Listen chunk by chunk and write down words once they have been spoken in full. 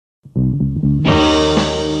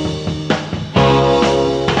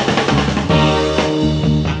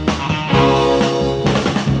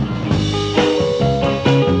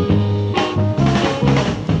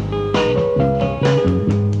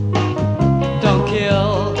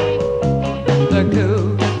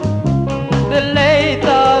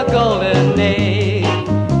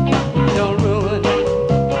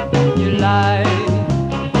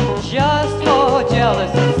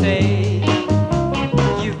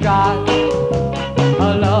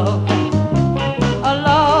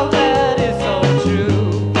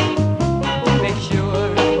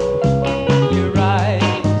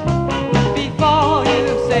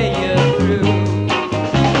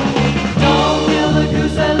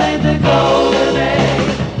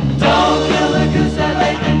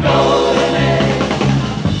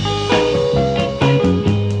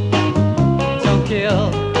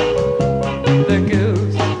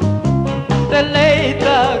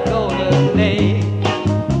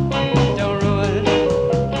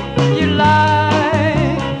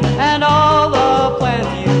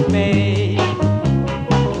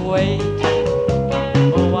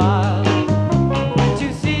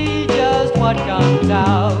what comes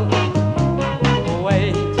out.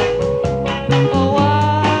 Wait a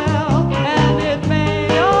while and it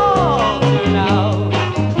may all turn out.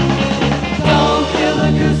 Don't kill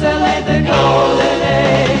the goose that laid the golden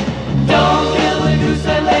egg. Don't kill the goose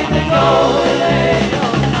that laid the golden egg.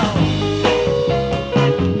 Oh, no.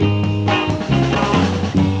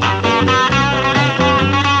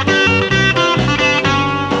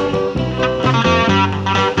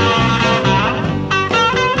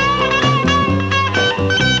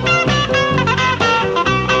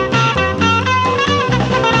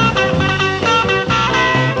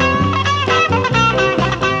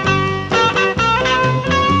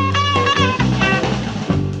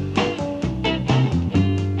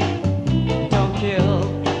 Don't kill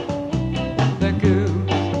the goose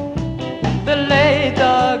that laid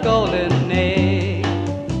the golden egg.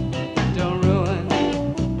 Don't ruin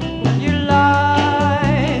your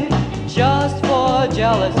life just for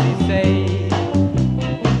jealousy's sake.